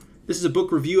This is a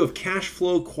book review of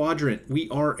Cashflow Quadrant. We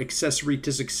are accessory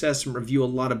to success and review a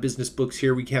lot of business books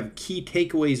here. We have key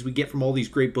takeaways we get from all these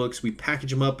great books. We package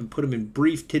them up and put them in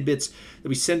brief tidbits that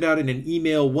we send out in an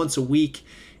email once a week.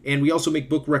 And we also make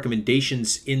book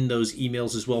recommendations in those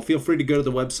emails as well. Feel free to go to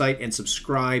the website and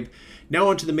subscribe. Now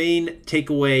on to the main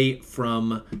takeaway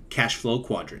from Cashflow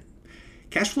Quadrant.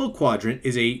 Cashflow Quadrant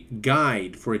is a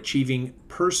guide for achieving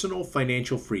personal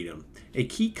financial freedom. A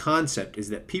key concept is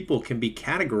that people can be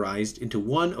categorized into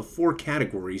one of four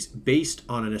categories based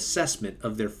on an assessment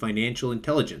of their financial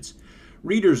intelligence.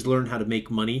 Readers learn how to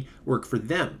make money work for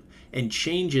them and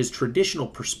changes traditional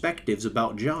perspectives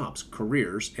about jobs,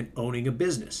 careers, and owning a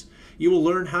business. You will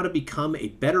learn how to become a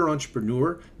better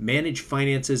entrepreneur, manage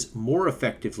finances more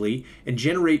effectively, and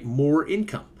generate more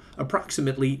income.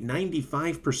 Approximately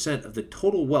 95% of the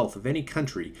total wealth of any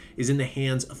country is in the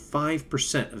hands of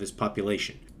 5% of its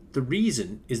population. The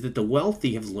reason is that the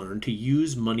wealthy have learned to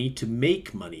use money to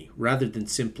make money rather than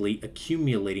simply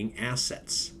accumulating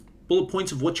assets. Bullet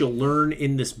points of what you'll learn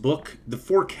in this book: the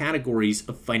four categories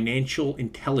of financial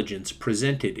intelligence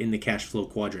presented in the Cashflow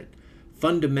Quadrant,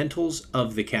 fundamentals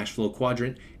of the Cashflow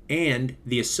Quadrant, and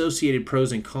the associated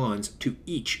pros and cons to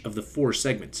each of the four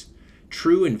segments.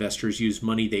 True investors use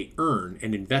money they earn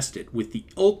and invest it with the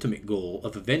ultimate goal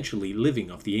of eventually living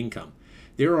off the income.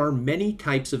 There are many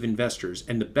types of investors,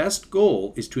 and the best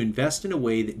goal is to invest in a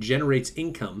way that generates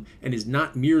income and is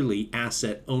not merely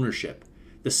asset ownership.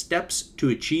 The steps to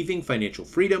achieving financial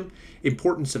freedom,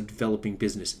 importance of developing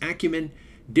business acumen,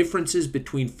 differences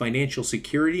between financial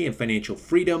security and financial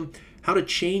freedom, how to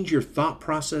change your thought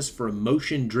process for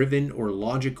emotion-driven or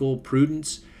logical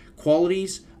prudence,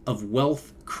 qualities of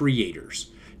wealth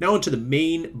creators. Now onto the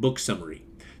main book summary.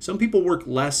 Some people work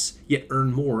less yet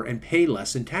earn more and pay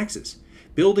less in taxes.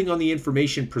 Building on the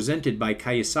information presented by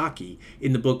Kiyosaki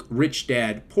in the book Rich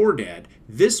Dad, Poor Dad,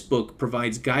 this book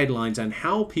provides guidelines on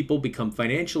how people become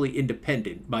financially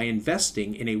independent by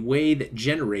investing in a way that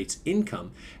generates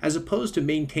income, as opposed to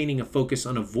maintaining a focus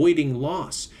on avoiding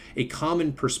loss, a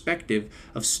common perspective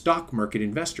of stock market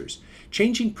investors.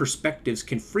 Changing perspectives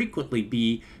can frequently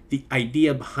be the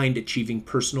idea behind achieving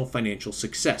personal financial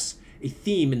success, a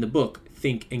theme in the book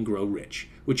Think and Grow Rich,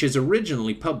 which is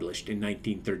originally published in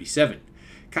 1937.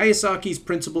 Kiyosaki's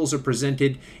principles are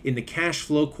presented in the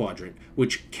Cashflow Quadrant,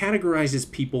 which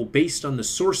categorizes people based on the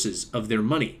sources of their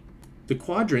money. The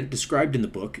quadrant described in the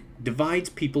book divides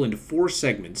people into four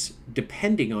segments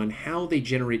depending on how they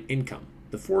generate income.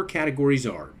 The four categories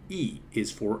are: E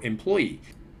is for employee.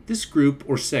 This group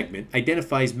or segment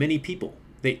identifies many people.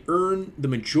 They earn the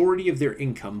majority of their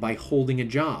income by holding a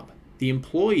job. The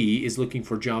employee is looking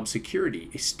for job security,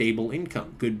 a stable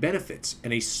income, good benefits,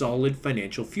 and a solid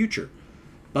financial future,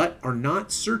 but are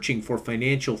not searching for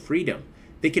financial freedom.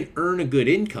 They can earn a good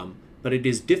income, but it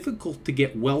is difficult to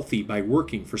get wealthy by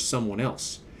working for someone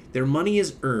else. Their money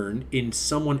is earned in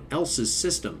someone else's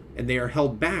system, and they are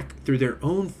held back through their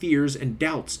own fears and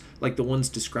doubts, like the ones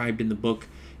described in the book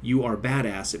You Are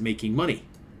Badass at Making Money.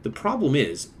 The problem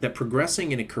is that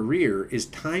progressing in a career is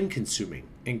time-consuming,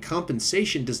 and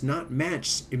compensation does not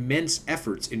match immense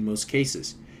efforts in most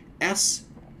cases. S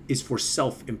is for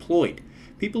self-employed.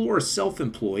 People who are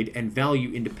self-employed and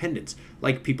value independence,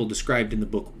 like people described in the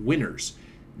book Winners.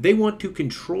 They want to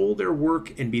control their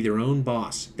work and be their own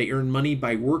boss. They earn money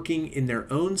by working in their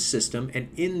own system and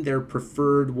in their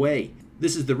preferred way.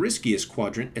 This is the riskiest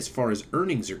quadrant as far as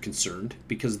earnings are concerned,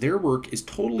 because their work is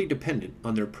totally dependent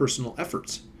on their personal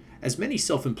efforts. As many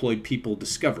self-employed people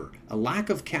discover, a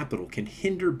lack of capital can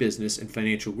hinder business and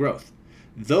financial growth.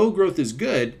 Though growth is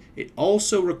good, it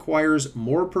also requires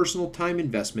more personal time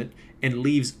investment and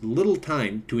leaves little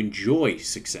time to enjoy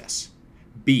success.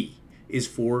 B is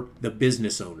for the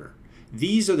business owner.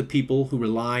 These are the people who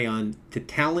rely on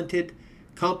talented,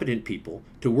 competent people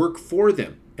to work for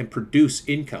them and produce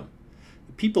income.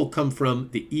 People come from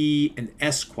the E and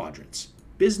S quadrants.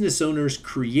 Business owners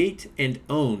create and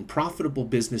own profitable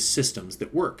business systems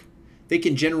that work. They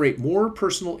can generate more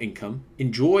personal income,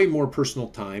 enjoy more personal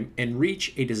time, and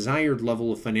reach a desired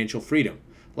level of financial freedom,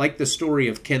 like the story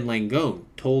of Ken Langone,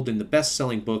 told in the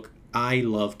best-selling book I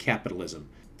Love Capitalism.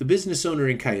 The business owner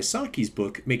in Kiyosaki's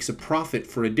book makes a profit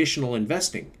for additional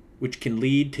investing, which can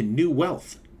lead to new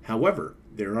wealth. However,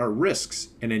 there are risks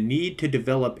and a need to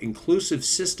develop inclusive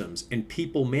systems and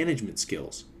people management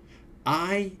skills.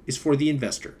 I is for the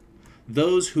investor,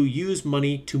 those who use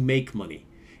money to make money.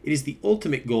 It is the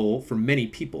ultimate goal for many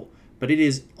people, but it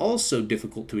is also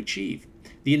difficult to achieve.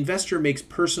 The investor makes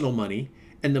personal money,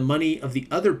 and the money of the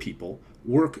other people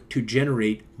work to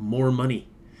generate more money.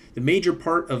 The major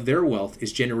part of their wealth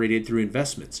is generated through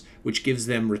investments, which gives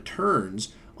them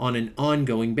returns on an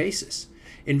ongoing basis.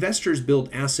 Investors build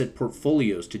asset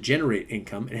portfolios to generate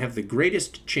income and have the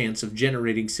greatest chance of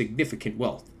generating significant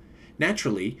wealth.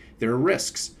 Naturally, there are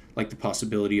risks, like the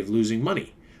possibility of losing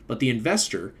money, but the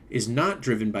investor is not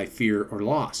driven by fear or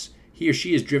loss. He or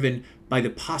she is driven by the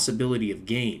possibility of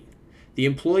gain. The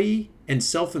employee and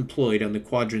self-employed on the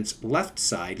quadrant's left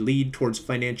side lead towards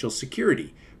financial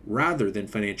security rather than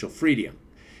financial freedom.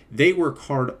 They work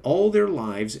hard all their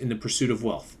lives in the pursuit of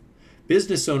wealth.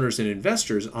 Business owners and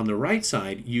investors on the right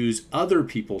side use other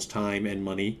people's time and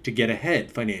money to get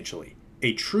ahead financially.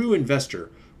 A true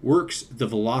investor works the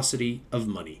velocity of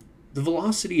money. The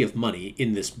velocity of money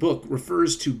in this book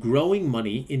refers to growing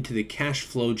money into the cash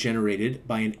flow generated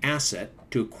by an asset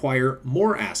to acquire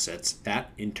more assets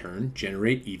that, in turn,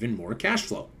 generate even more cash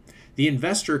flow. The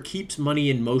investor keeps money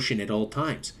in motion at all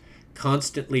times,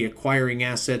 constantly acquiring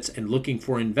assets and looking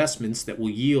for investments that will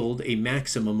yield a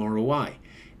maximum ROI.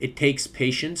 It takes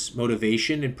patience,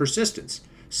 motivation, and persistence,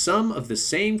 some of the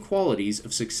same qualities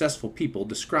of successful people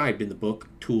described in the book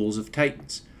Tools of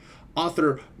Titans.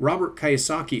 Author Robert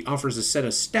Kiyosaki offers a set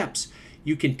of steps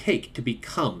you can take to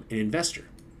become an investor.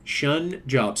 Shun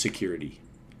job security.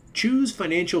 Choose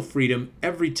financial freedom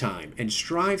every time and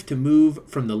strive to move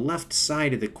from the left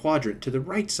side of the quadrant to the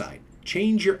right side.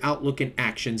 Change your outlook and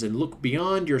actions and look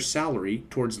beyond your salary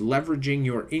towards leveraging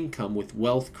your income with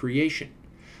wealth creation.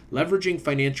 Leveraging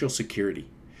financial security.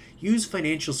 Use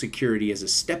financial security as a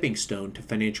stepping stone to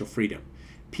financial freedom.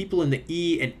 People in the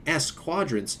E and S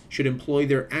quadrants should employ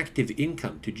their active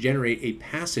income to generate a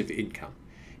passive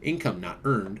income not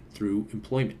earned through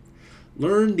employment.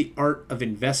 Learn the art of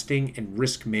investing and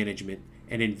risk management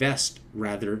and invest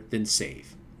rather than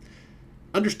save.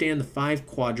 Understand the 5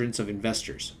 quadrants of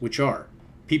investors, which are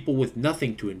people with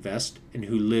nothing to invest and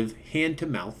who live hand to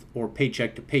mouth or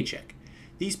paycheck to paycheck.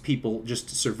 These people just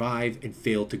survive and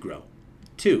fail to grow.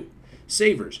 2.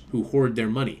 Savers who hoard their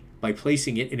money by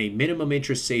placing it in a minimum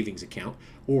interest savings account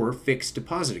or fixed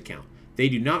deposit account. They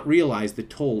do not realize the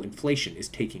toll inflation is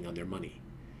taking on their money.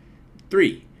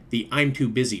 3. The I'm too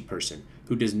busy person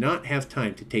who does not have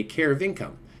time to take care of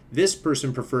income. This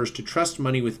person prefers to trust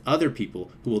money with other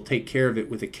people who will take care of it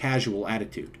with a casual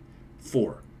attitude.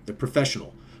 4. The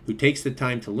professional who takes the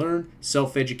time to learn,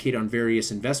 self-educate on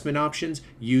various investment options,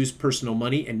 use personal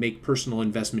money, and make personal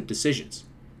investment decisions.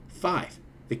 5.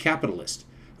 The capitalist,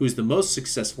 who is the most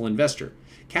successful investor.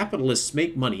 Capitalists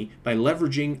make money by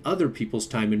leveraging other people's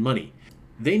time and money.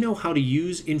 They know how to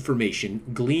use information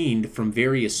gleaned from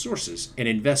various sources and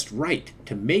invest right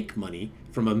to make money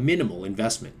from a minimal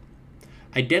investment.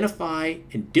 Identify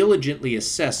and diligently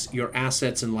assess your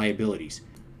assets and liabilities.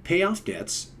 Pay off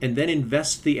debts and then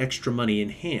invest the extra money in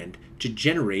hand to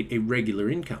generate a regular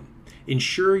income.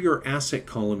 Ensure your asset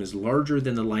column is larger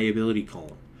than the liability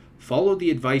column. Follow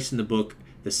the advice in the book,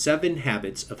 The 7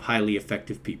 Habits of Highly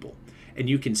Effective People, and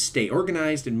you can stay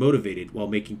organized and motivated while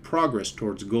making progress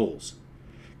towards goals.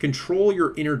 Control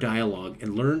your inner dialogue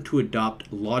and learn to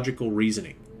adopt logical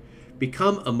reasoning.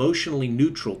 Become emotionally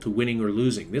neutral to winning or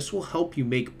losing. This will help you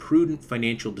make prudent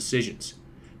financial decisions.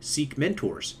 Seek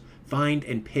mentors. Find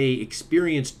and pay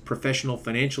experienced professional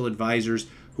financial advisors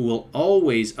who will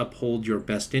always uphold your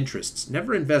best interests.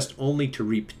 Never invest only to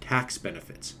reap tax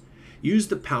benefits. Use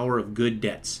the power of good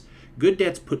debts. Good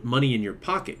debts put money in your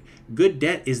pocket. Good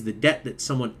debt is the debt that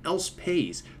someone else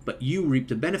pays, but you reap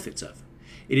the benefits of.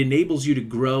 It enables you to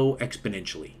grow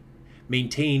exponentially.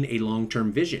 Maintain a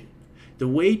long-term vision. The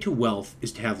way to wealth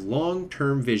is to have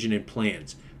long-term vision and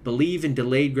plans, believe in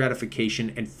delayed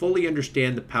gratification, and fully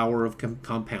understand the power of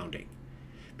compounding.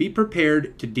 Be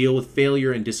prepared to deal with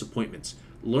failure and disappointments.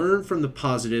 Learn from the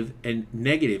positive and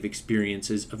negative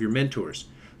experiences of your mentors.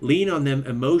 Lean on them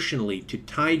emotionally to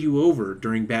tide you over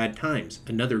during bad times.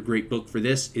 Another great book for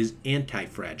this is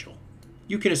Anti-Fragile.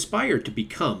 You can aspire to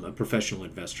become a professional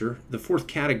investor, the 4th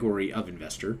category of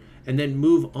investor, and then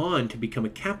move on to become a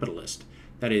capitalist.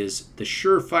 That is the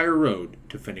surefire road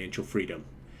to financial freedom.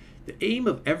 The aim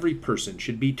of every person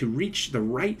should be to reach the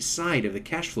right side of the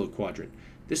cash flow quadrant.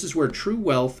 This is where true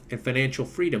wealth and financial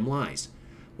freedom lies.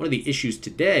 One of the issues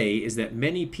today is that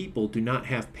many people do not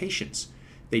have patience.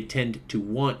 They tend to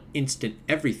want instant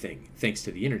everything, thanks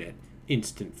to the internet.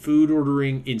 Instant food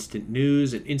ordering, instant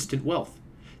news, and instant wealth.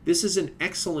 This is an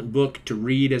excellent book to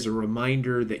read as a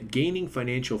reminder that gaining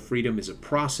financial freedom is a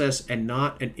process and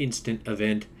not an instant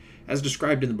event. As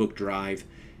described in the book Drive,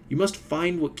 you must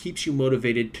find what keeps you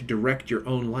motivated to direct your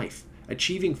own life.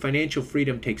 Achieving financial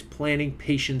freedom takes planning,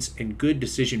 patience, and good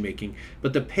decision-making,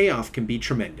 but the payoff can be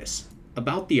tremendous.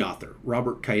 About the author,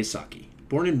 Robert Kiyosaki.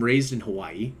 Born and raised in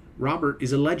Hawaii, Robert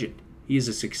is a legend. He is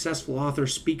a successful author,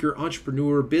 speaker,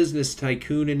 entrepreneur, business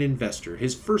tycoon, and investor.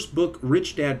 His first book,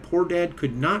 Rich Dad, Poor Dad,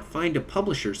 could not find a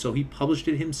publisher, so he published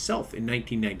it himself in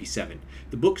 1997.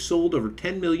 The book sold over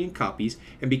 10 million copies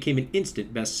and became an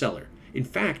instant bestseller. In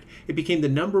fact, it became the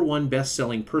 #1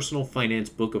 best-selling personal finance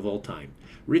book of all time.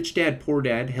 Rich Dad, Poor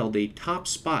Dad held a top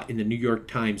spot in the New York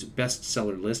Times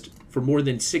bestseller list for more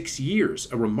than 6 years,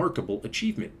 a remarkable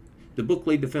achievement. The book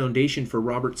laid the foundation for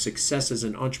Robert's success as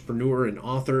an entrepreneur and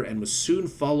author and was soon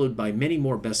followed by many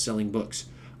more best-selling books,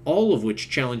 all of which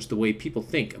challenged the way people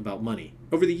think about money.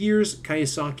 Over the years,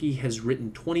 Kiyosaki has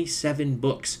written 27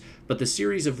 books, but the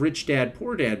series of Rich Dad,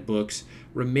 Poor Dad books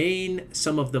remain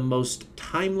some of the most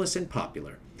timeless and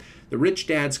popular. The Rich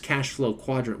Dad's Cashflow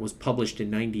Quadrant was published in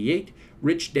 98,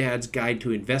 Rich Dad's Guide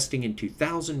to Investing in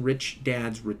 2000, Rich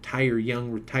Dad's Retire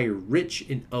Young, Retire Rich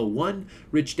in 01,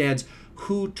 Rich Dad's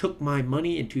Who Took My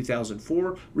Money in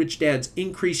 2004, Rich Dad's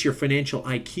Increase Your Financial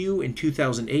IQ in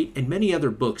 2008, and many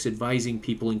other books advising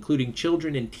people, including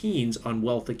children and teens, on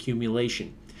wealth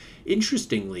accumulation.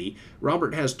 Interestingly,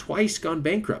 Robert has twice gone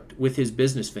bankrupt with his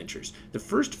business ventures. The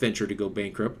first venture to go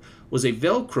bankrupt was a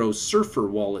Velcro surfer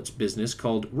wallets business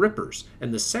called Rippers,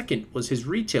 and the second was his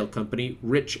retail company,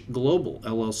 Rich Global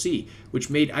LLC,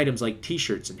 which made items like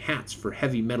t-shirts and hats for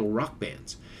heavy metal rock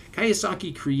bands.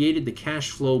 Kiyosaki created the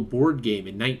Cashflow board game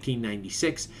in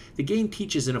 1996. The game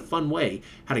teaches in a fun way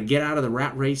how to get out of the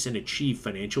rat race and achieve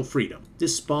financial freedom.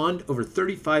 This spawned over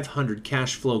 3,500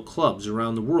 Cashflow clubs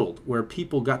around the world where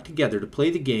people got together to play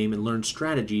the game and learn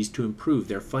strategies to improve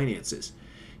their finances.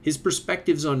 His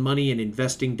perspectives on money and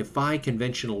investing defy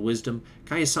conventional wisdom.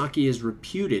 Kiyosaki is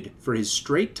reputed for his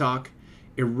straight talk,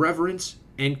 irreverence,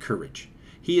 and courage.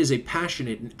 He is a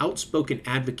passionate and outspoken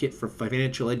advocate for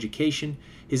financial education.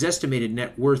 His estimated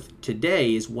net worth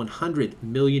today is $100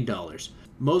 million.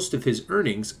 Most of his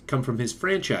earnings come from his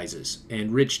franchises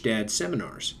and Rich Dad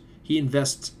seminars. He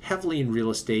invests heavily in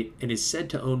real estate and is said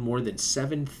to own more than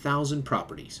 7,000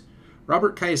 properties.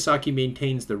 Robert Kiyosaki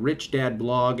maintains the Rich Dad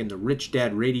blog and the Rich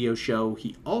Dad radio show.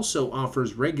 He also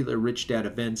offers regular Rich Dad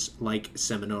events like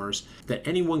seminars that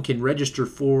anyone can register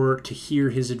for to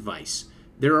hear his advice.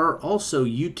 There are also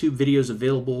YouTube videos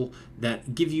available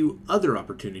that give you other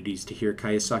opportunities to hear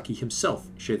Kiyosaki himself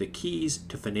share the keys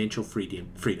to financial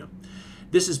freedom.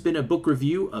 This has been a book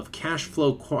review of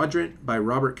Cashflow Quadrant by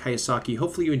Robert Kiyosaki.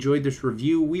 Hopefully you enjoyed this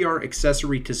review. We are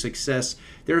Accessory to Success.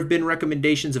 There have been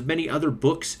recommendations of many other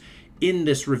books in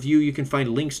this review. You can find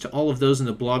links to all of those in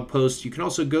the blog post. You can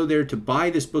also go there to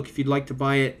buy this book if you'd like to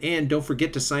buy it. And don't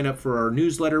forget to sign up for our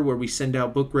newsletter where we send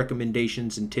out book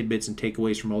recommendations and tidbits and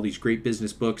takeaways from all these great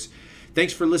business books.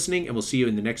 Thanks for listening, and we'll see you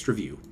in the next review.